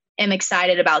 I am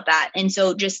excited about that. And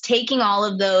so just taking all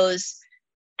of those,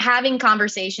 having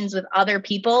conversations with other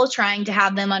people, trying to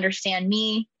have them understand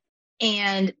me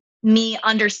and me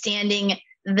understanding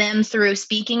them through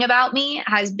speaking about me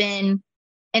has been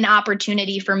an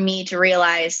opportunity for me to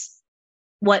realize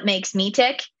what makes me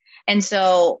tick. And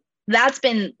so that's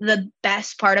been the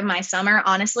best part of my summer,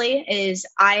 honestly, is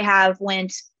I have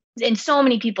went, and so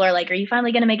many people are like, are you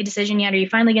finally going to make a decision yet? Are you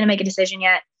finally going to make a decision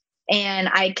yet? And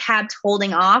I kept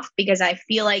holding off because I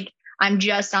feel like I'm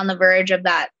just on the verge of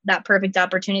that perfect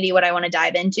opportunity, what I want to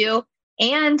dive into.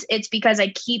 And it's because I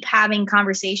keep having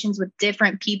conversations with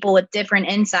different people with different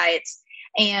insights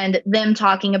and them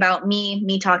talking about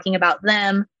me talking about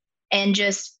them, and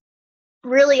just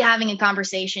really having a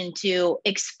conversation to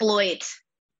exploit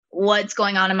what's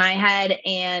going on in my head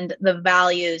and the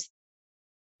values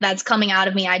that's coming out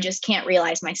of me. I just can't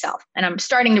realize myself. And I'm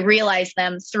starting to realize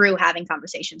them through having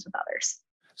conversations with others.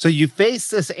 So you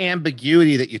face this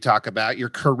ambiguity that you talk about. You're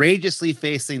courageously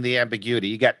facing the ambiguity.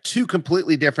 You got two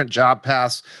completely different job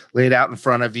paths laid out in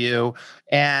front of you,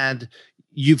 and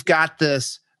you've got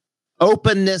this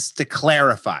openness to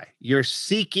clarify. You're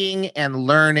seeking and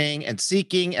learning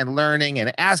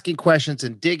and asking questions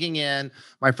and digging in.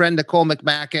 My friend Nicole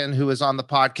McMacken, who is on the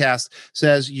podcast,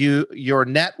 says your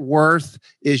net worth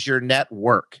is your net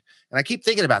work. And I keep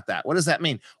thinking about that. What does that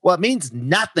mean? Well, it means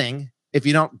nothing if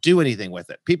you don't do anything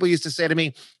with it. People used to say to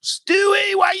me,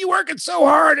 Stewie, why are you working so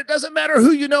hard? It doesn't matter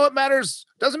who you know, it matters.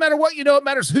 Doesn't matter what you know, it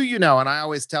matters who you know. And I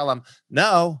always tell them,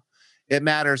 no, it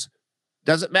matters.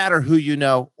 Doesn't matter who you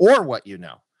know or what you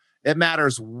know. It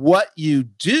matters what you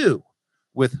do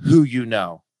with who you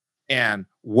know and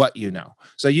what you know.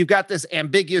 So you've got this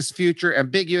ambiguous future,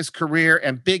 ambiguous career,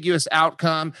 ambiguous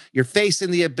outcome. You're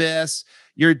facing the abyss.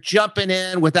 You're jumping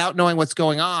in without knowing what's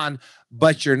going on,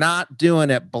 but you're not doing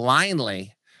it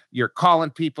blindly. You're calling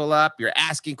people up. You're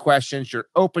asking questions. You're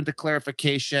open to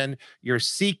clarification. You're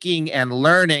seeking and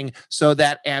learning, so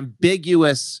that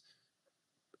ambiguous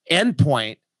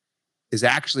endpoint is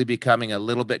actually becoming a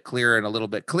little bit clearer and a little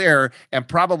bit clearer. And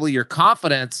probably your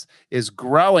confidence is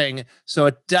growing. So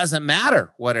it doesn't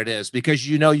matter what it is, because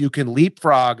you know you can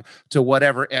leapfrog to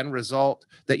whatever end result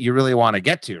that you really want to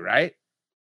get to, right?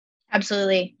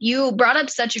 Absolutely. You brought up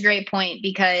such a great point,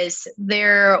 because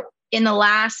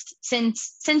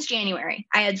since January,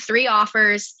 I had 3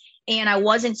 offers and I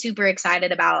wasn't super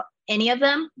excited about any of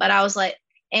them, but I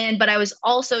was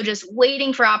also just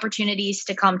waiting for opportunities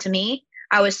to come to me.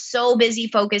 I was so busy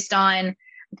focused on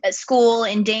school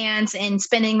and dance and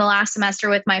spending the last semester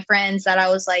with my friends that I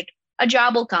was like, a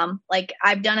job will come. Like,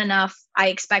 I've done enough. I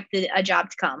expected a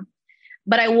job to come,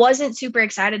 but I wasn't super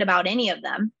excited about any of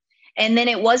them. And then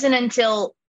it wasn't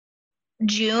until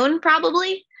June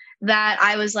probably that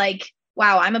I was like,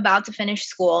 wow, I'm about to finish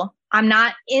school. I'm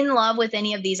not in love with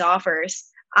any of these offers.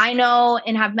 I know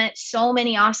and have met so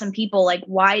many awesome people. Like,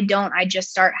 why don't I just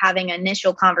start having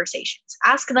initial conversations?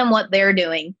 Ask them what they're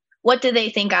doing. What do they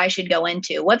think I should go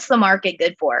into? What's the market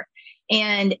good for?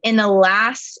 And in the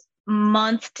last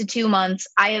month to 2 months,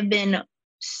 I have been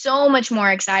so much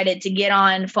more excited to get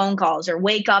on phone calls or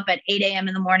wake up at 8 a.m.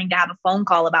 in the morning to have a phone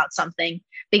call about something,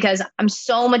 because I'm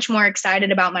so much more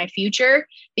excited about my future,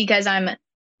 because I'm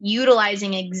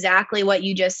utilizing exactly what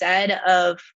you just said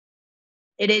of,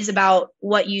 it is about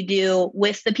what you do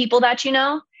with the people that you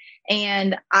know.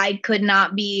 And I could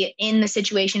not be in the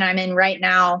situation I'm in right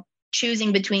now,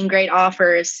 choosing between great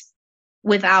offers,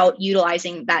 without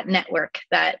utilizing that network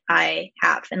that I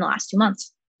have in the last 2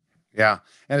 months. Yeah.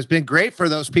 And it's been great for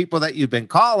those people that you've been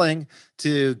calling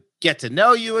to get to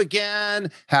know you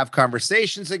again, have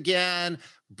conversations again,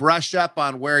 brush up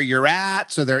on where you're at.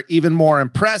 So they're even more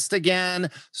impressed again.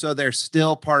 So they're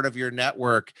still part of your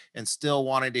network and still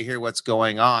wanting to hear what's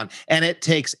going on. And it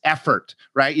takes effort,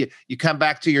 right? You come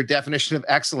back to your definition of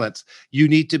excellence. You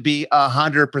need to be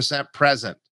 100%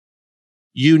 present.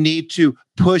 You need to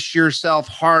push yourself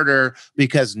harder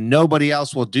because nobody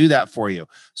else will do that for you.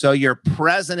 So you're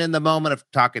present in the moment of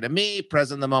talking to me,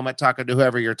 present in the moment talking to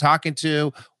whoever you're talking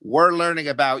to. We're learning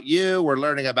about you. We're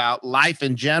learning about life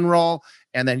in general.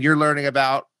 And then you're learning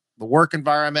about the work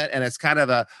environment. And it's kind of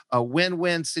a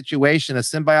win-win situation, a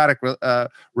symbiotic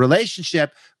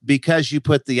relationship because you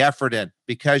put the effort in,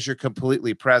 because you're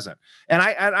completely present. And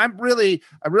I'm really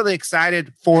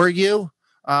excited for you.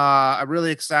 I'm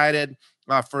really excited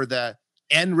for the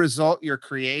end result you're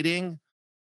creating.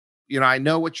 I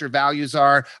know what your values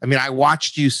are. I mean, I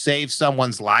watched you save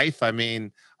someone's life. I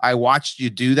mean, I watched you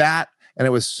do that. And it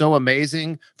was so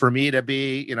amazing for me to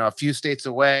be, a few states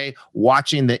away,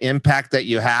 watching the impact that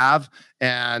you have.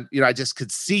 And, I just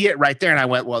could see it right there. And I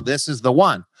went, well, this is the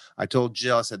one. I told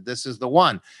Jill, I said, this is the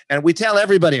one. And we tell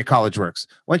everybody at College Works,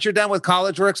 once you're done with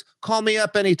College Works, call me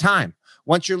up anytime.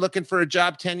 Once you're looking for a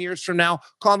job 10 years from now,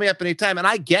 call me up anytime. And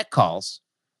I get calls,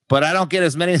 but I don't get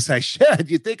as many as I should.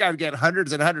 You'd think I'd get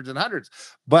hundreds and hundreds and hundreds,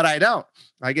 but I don't.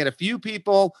 I get a few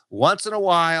people once in a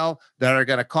while that are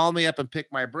going to call me up and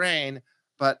pick my brain.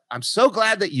 But I'm so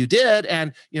glad that you did.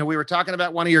 And, we were talking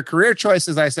about one of your career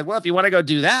choices. I said, well, if you want to go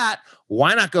do that,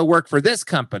 why not go work for this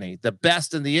company, the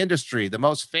best in the industry, the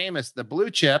most famous, the blue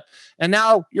chip. And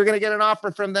now you're going to get an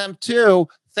offer from them too.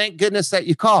 Thank goodness that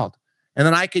you called. And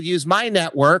then I could use my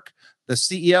network, the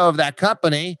CEO of that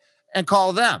company, and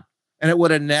call them. And it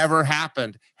would have never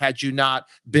happened had you not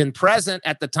been present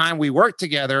at the time we worked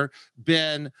together,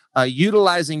 been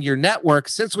utilizing your network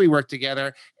since we worked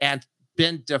together, and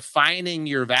been defining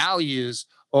your values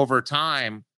over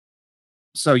time.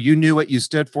 So you knew what you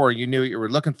stood for. You knew what you were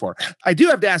looking for. I do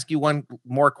have to ask you one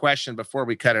more question before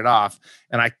we cut it off.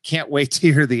 And I can't wait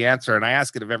to hear the answer. And I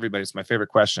ask it of everybody. It's my favorite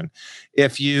question.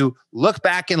 If you look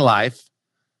back in life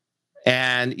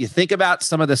and you think about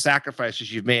some of the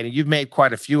sacrifices you've made, and you've made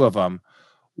quite a few of them,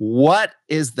 what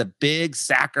is the big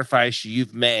sacrifice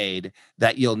you've made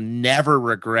that you'll never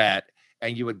regret?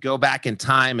 And you would go back in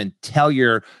time and tell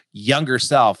your younger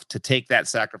self to take that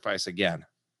sacrifice again?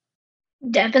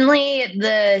 Definitely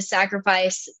the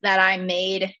sacrifice that I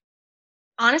made,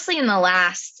 honestly, in the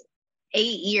last 8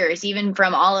 years, even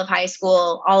from all of high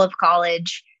school, all of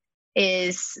college,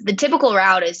 is the typical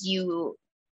route is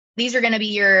these are going to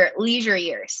be your leisure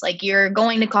years. Like, you're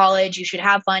going to college, you should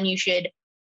have fun, you should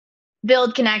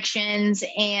build connections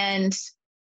and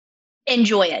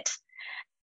enjoy it.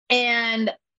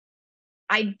 And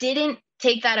I didn't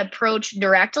take that approach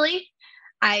directly.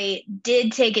 I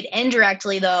did take it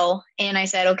indirectly though. And I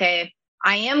said, okay,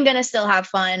 I am going to still have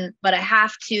fun, but I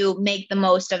have to make the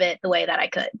most of it the way that I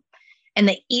could. And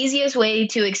the easiest way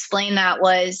to explain that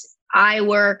was I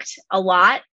worked a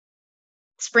lot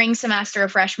spring semester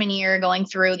of freshman year going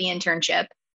through the internship.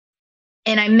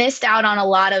 And I missed out on a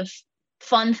lot of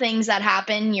fun things that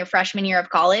happen your freshman year of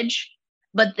college.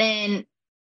 But then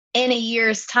in a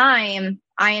year's time,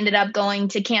 I ended up going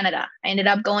to Canada. I ended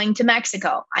up going to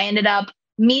Mexico. I ended up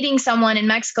meeting someone in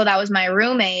Mexico that was my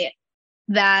roommate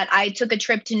that I took a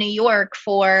trip to New York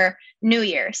for New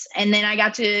Year's. And then I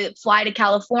got to fly to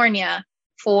California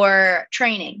for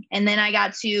training. And then I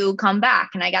got to come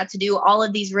back and I got to do all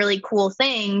of these really cool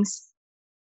things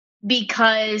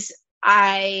because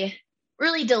I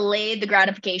really delayed the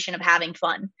gratification of having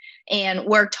fun and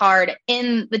worked hard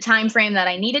in the time frame that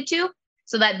I needed to,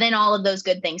 so that then all of those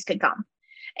good things could come.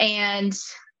 And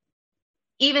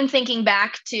even thinking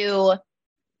back to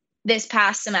this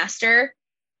past semester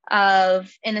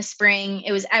in the spring,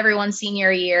 it was everyone's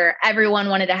senior year. Everyone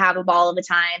wanted to have a ball of a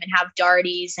time and have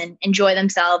darties and enjoy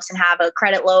themselves and have a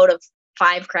credit load of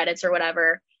 5 credits or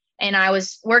whatever. And I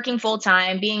was working full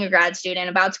time, being a grad student,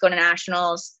 about to go to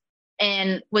nationals,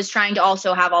 and was trying to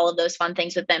also have all of those fun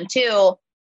things with them too.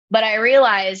 But I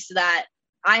realized that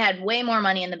I had way more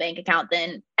money in the bank account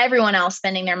than everyone else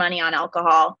spending their money on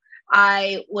alcohol.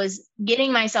 I was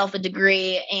getting myself a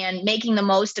degree and making the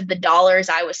most of the dollars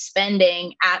I was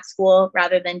spending at school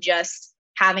rather than just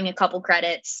having a couple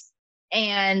credits.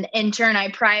 And in turn, I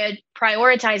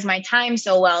prioritized my time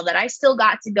so well that I still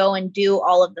got to go and do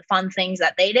all of the fun things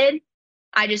that they did.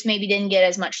 I just maybe didn't get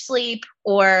as much sleep,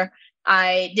 or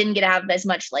I didn't get to have as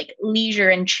much like leisure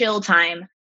and chill time.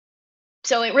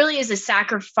 So it really is a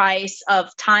sacrifice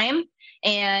of time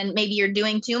and maybe you're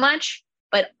doing too much.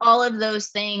 But all of those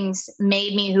things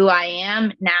made me who I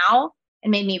am now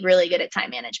and made me really good at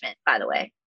time management, by the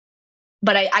way.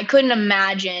 But I couldn't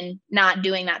imagine not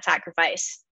doing that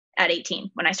sacrifice at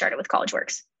 18 when I started with College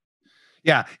Works.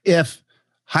 Yeah. If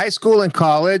high school and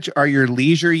college are your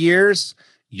leisure years,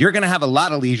 you're going to have a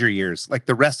lot of leisure years, like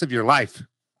the rest of your life.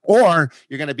 Or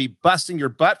you're going to be busting your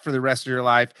butt for the rest of your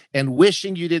life and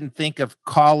wishing you didn't think of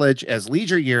college as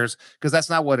leisure years, because that's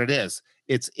not what it is.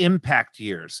 It's impact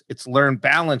years. It's learn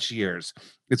balance years.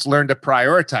 It's learn to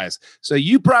prioritize. So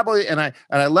you probably, and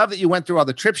I love that you went through all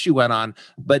the trips you went on,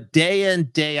 but day in,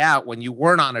 day out, when you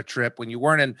weren't on a trip, when you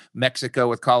weren't in Mexico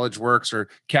with College Works or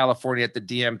California at the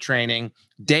DM training,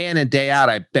 day in and day out,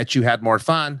 I bet you had more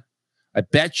fun. I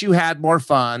bet you had more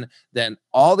fun than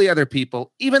all the other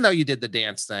people, even though you did the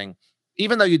dance thing,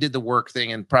 even though you did the work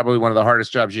thing and probably one of the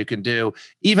hardest jobs you can do,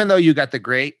 even though you got the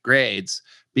great grades,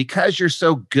 because you're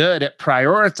so good at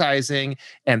prioritizing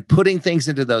and putting things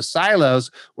into those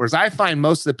silos. Whereas I find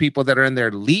most of the people that are in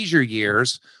their leisure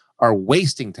years are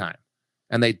wasting time,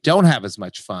 and they don't have as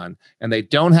much fun, and they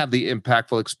don't have the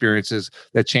impactful experiences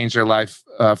that change their life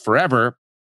forever.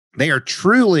 They are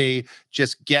truly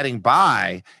just getting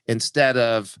by instead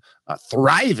of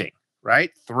thriving,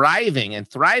 right? Thriving, and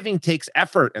thriving takes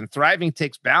effort, and thriving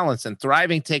takes balance, and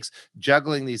thriving takes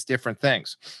juggling these different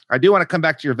things. I do want to come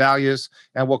back to your values,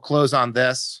 and we'll close on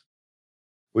this.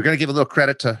 We're going to give a little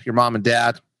credit to your mom and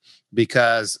dad,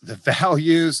 because the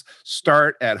values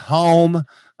start at home.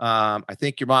 I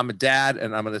think your mom and dad,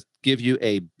 and I'm going to give you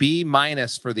a B-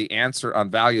 for the answer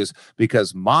on values,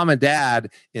 because mom and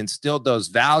dad instilled those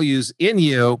values in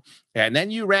you. And then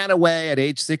you ran away at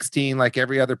age 16, like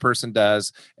every other person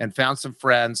does, and found some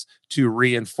friends to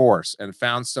reinforce, and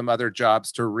found some other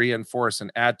jobs to reinforce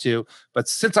and add to. But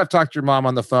since I've talked to your mom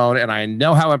on the phone and I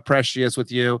know how impressed she is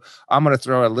with you, I'm going to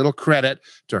throw a little credit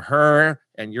to her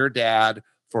and your dad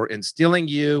for instilling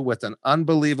you with an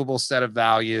unbelievable set of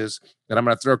values. And I'm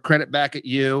going to throw credit back at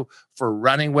you for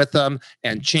running with them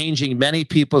and changing many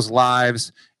people's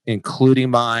lives, including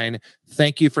mine.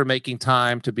 Thank you for making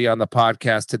time to be on the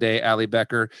podcast today, Allie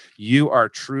Becker. You are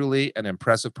truly an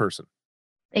impressive person.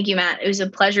 Thank you, Matt. It was a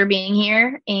pleasure being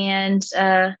here. And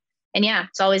yeah,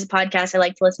 it's always a podcast I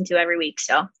like to listen to every week.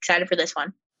 So excited for this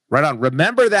one. Right on.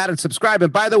 Remember that and subscribe.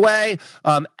 And by the way,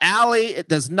 Allie, it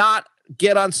does not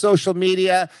get on social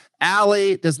media.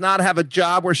 Allie does not have a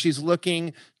job where she's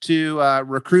looking to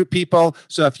recruit people.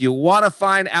 So if you want to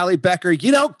find Allie Becker,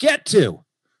 you don't get to.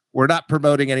 We're not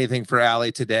promoting anything for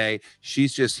Allie today.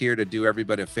 She's just here to do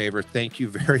everybody a favor. Thank you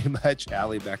very much,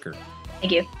 Allie Becker.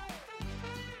 Thank you.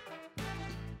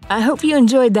 I hope you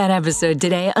enjoyed that episode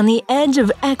today on the Edge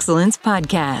of Excellence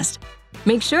podcast.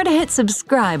 Make sure to hit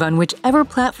subscribe on whichever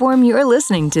platform you're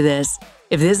listening to this.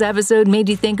 If this episode made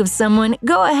you think of someone,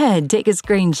 go ahead, take a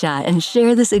screenshot and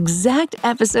share this exact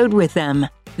episode with them.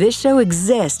 This show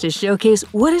exists to showcase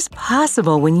what is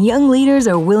possible when young leaders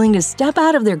are willing to step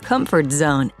out of their comfort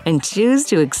zone and choose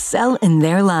to excel in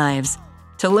their lives.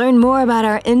 To learn more about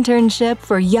our internship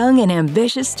for young and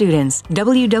ambitious students,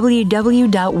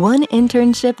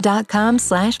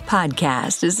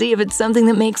 www.oneinternship.com/podcast to see if it's something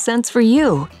that makes sense for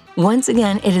you. Once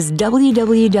again, it is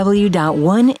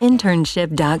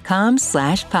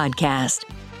www.oneinternship.com/podcast.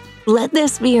 Let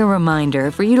this be a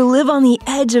reminder for you to live on the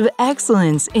edge of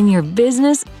excellence in your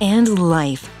business and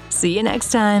life. See you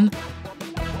next time.